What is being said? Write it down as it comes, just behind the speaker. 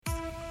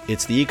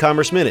It's the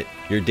E-Commerce Minute,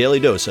 your daily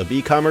dose of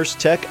e-commerce,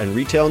 tech, and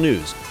retail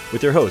news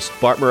with your hosts,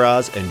 Bart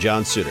Mraz and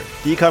John Suter.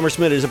 The E-Commerce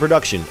Minute is a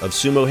production of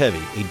Sumo Heavy,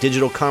 a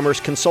digital commerce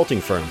consulting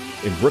firm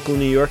in Brooklyn,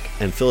 New York,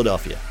 and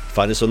Philadelphia.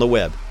 Find us on the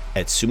web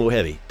at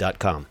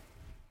sumoheavy.com.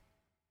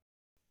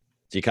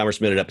 The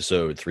E-Commerce Minute,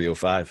 episode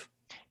 305.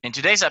 In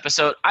today's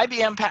episode,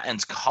 IBM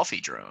patents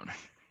coffee drone.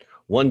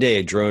 One day,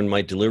 a drone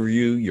might deliver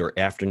you your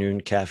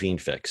afternoon caffeine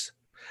fix.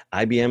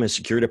 IBM has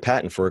secured a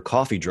patent for a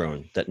coffee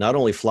drone that not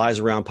only flies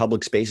around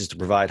public spaces to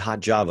provide hot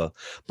Java,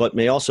 but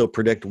may also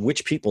predict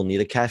which people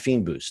need a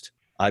caffeine boost.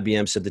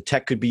 IBM said the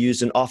tech could be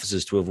used in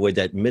offices to avoid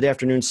that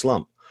mid-afternoon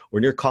slump or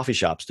near coffee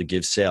shops to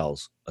give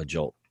sales a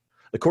jolt.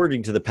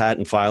 According to the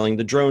patent filing,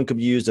 the drone could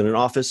be used in an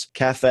office,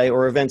 cafe,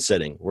 or event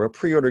setting where a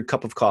pre-ordered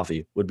cup of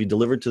coffee would be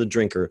delivered to the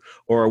drinker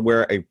or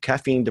where a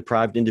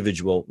caffeine-deprived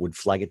individual would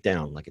flag it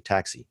down like a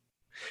taxi.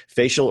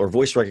 Facial or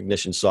voice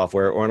recognition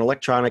software or an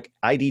electronic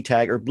ID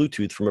tag or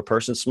Bluetooth from a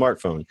person's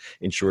smartphone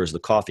ensures the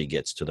coffee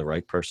gets to the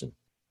right person.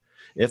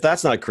 If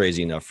that's not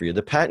crazy enough for you,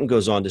 the patent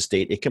goes on to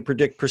state it can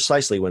predict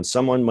precisely when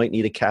someone might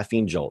need a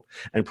caffeine jolt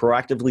and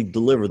proactively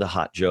deliver the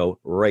hot Joe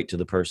right to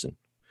the person.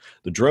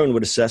 The drone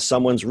would assess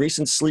someone's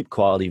recent sleep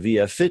quality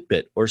via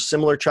Fitbit or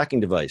similar tracking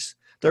device,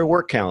 their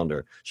work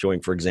calendar, showing,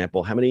 for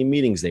example, how many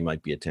meetings they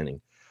might be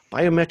attending,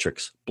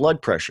 biometrics,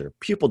 blood pressure,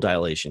 pupil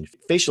dilation,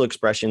 facial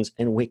expressions,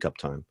 and wake-up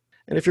time.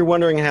 And if you're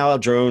wondering how a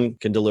drone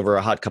can deliver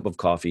a hot cup of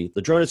coffee,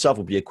 the drone itself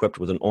will be equipped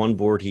with an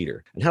onboard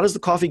heater. And how does the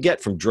coffee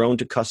get from drone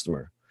to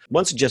customer?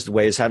 One suggested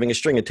way is having a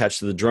string attached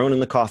to the drone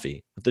and the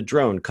coffee, with the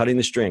drone cutting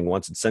the string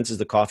once it senses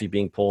the coffee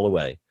being pulled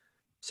away.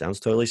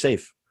 Sounds totally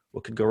safe.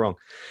 What could go wrong?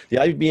 The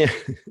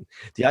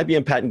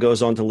IBM patent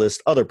goes on to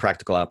list other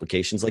practical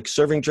applications like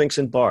serving drinks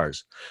in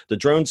bars. The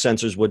drone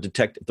sensors would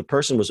detect if the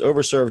person was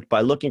overserved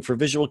by looking for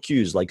visual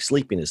cues like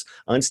sleepiness,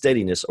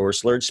 unsteadiness, or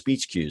slurred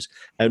speech cues,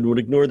 and would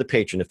ignore the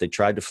patron if they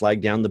tried to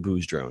flag down the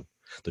booze drone.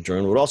 The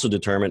drone would also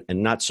determine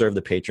and not serve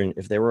the patron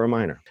if they were a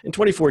minor. In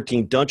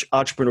 2014, Dutch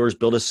entrepreneurs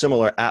built a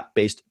similar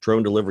app-based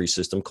drone delivery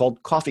system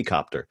called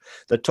Coffeecopter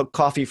that took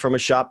coffee from a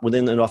shop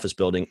within an office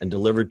building and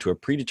delivered to a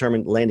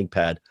predetermined landing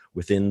pad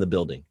within the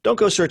building. Don't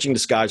go searching the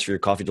skies for your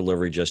coffee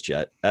delivery just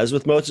yet. As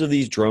with most of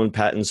these drone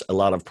patents, a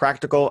lot of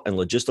practical and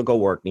logistical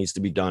work needs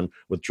to be done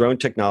with drone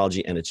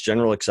technology and its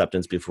general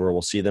acceptance before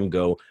we'll see them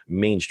go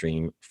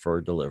mainstream for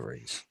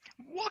deliveries.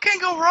 What can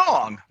go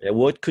wrong? Yeah,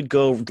 what could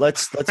go?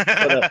 Let's put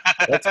a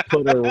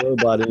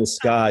robot in the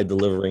sky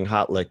delivering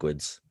hot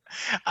liquids.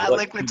 Hot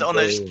liquids on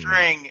a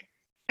string.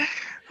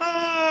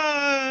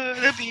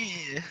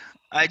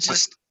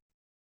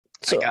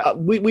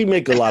 We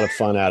make a lot of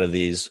fun out of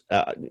these.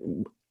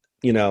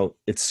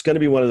 It's going to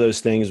be one of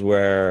those things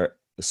where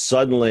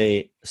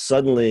suddenly,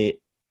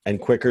 and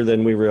quicker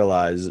than we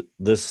realize,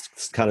 this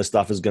kind of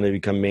stuff is going to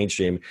become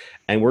mainstream.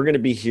 And we're going to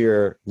be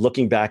here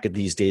looking back at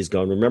these days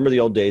going, remember the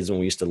old days when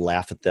we used to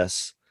laugh at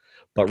this?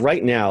 But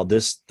right now,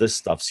 this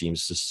stuff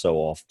seems just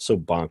so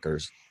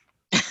bonkers.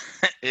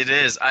 It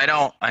is. I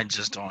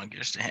just don't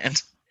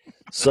understand.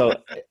 So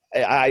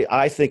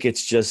I think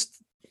it's just,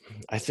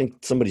 I think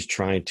somebody's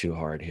trying too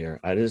hard here.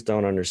 I just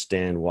don't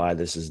understand why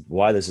this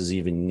is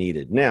even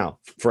needed. Now,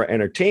 for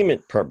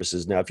entertainment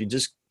purposes, if you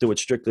just do it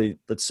strictly,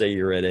 let's say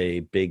you're at a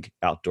big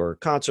outdoor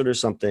concert or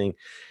something,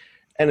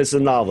 and it's a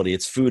novelty,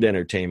 it's food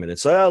entertainment.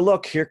 It's, oh,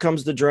 look, here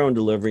comes the drone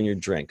delivering your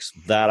drinks.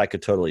 That I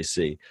could totally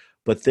see.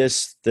 But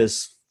this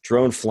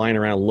drone flying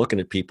around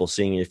looking at people,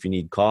 seeing if you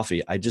need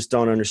coffee, I just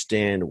don't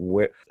understand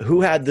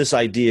who had this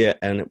idea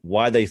and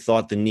why they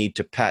thought the need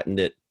to patent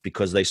it,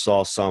 because they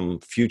saw some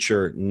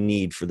future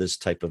need for this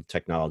type of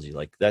technology.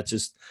 Like that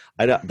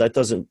that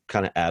doesn't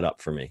kind of add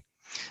up for me.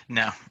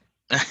 No,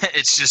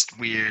 it's just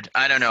weird.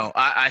 I don't know.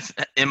 I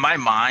in my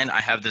mind,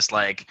 I have this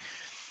a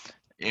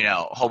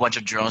whole bunch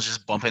of drones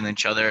just bumping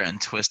each other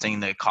and twisting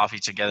the coffee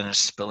together and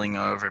spilling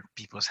over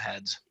people's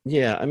heads.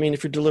 Yeah. I mean,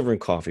 if you're delivering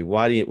coffee,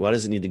 why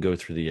does it need to go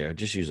through the air?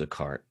 Just use a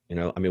cart,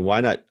 I mean,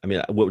 why not? I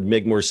mean, what would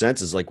make more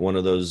sense is like one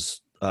of those,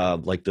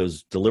 like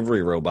those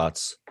delivery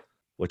robots,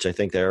 which I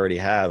think they already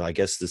have. I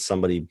guess there's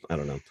somebody, I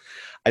don't know.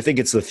 I think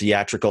it's the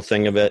theatrical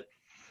thing of it.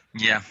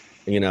 Yeah.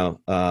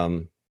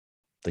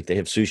 Like they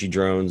have sushi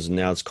drones and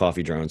now it's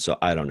coffee drones. So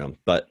I don't know.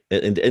 But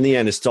in the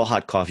end, it's still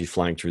hot coffee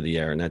flying through the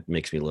air. And that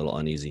makes me a little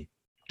uneasy.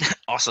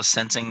 Also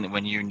sensing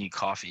when you need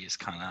coffee is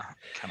kind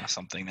of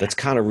something there. That's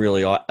kind of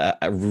really,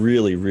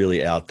 really,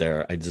 really out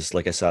there. I just,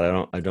 like I said,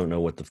 I don't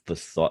know what the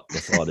thought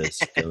is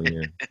going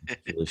here.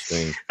 It's really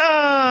strange.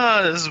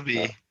 This will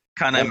be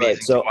kind of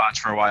amazing to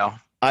watch for a while.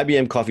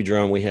 IBM Coffee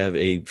Drone, we have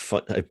a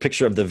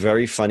picture of the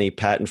very funny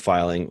patent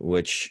filing,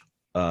 which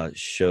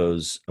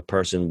shows a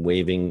person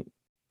waving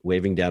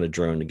down a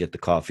drone to get the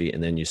coffee,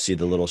 and then you see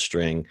the little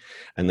string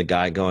and the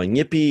guy going,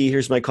 yippee,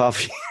 here's my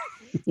coffee.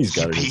 He's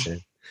got it in his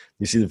hand.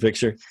 You see the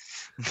picture?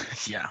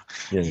 Yeah.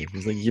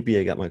 He's like, yippee,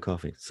 I got my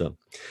coffee. So,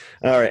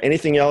 all right.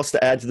 Anything else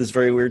to add to this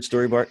very weird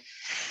story, Bart?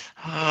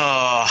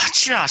 Oh,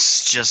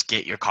 just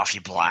get your coffee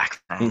black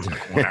from the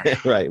corner.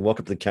 Right. Walk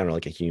up to the counter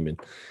like a human.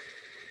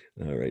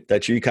 All right.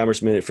 That's your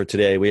e-commerce minute for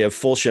today. We have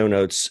full show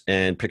notes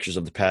and pictures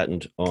of the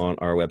patent on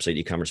our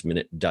website,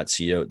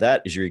 ecommerceminute.co.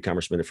 That is your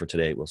e-commerce minute for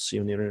today. We'll see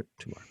you on the internet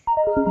tomorrow.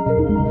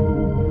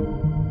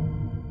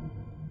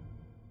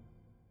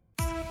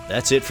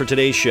 That's it for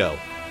today's show.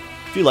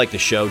 If you like the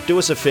show, do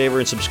us a favor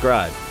and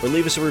subscribe or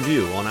leave us a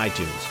review on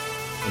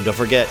iTunes. And don't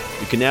forget,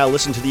 you can now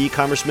listen to the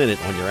e-commerce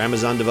minute on your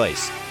Amazon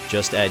device.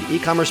 Just add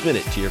e-commerce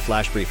minute to your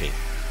flash briefing.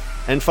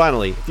 And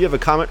finally, if you have a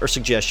comment or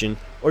suggestion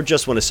or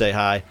just want to say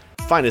hi,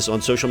 find us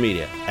on social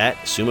media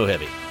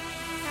 @SumoHeavy.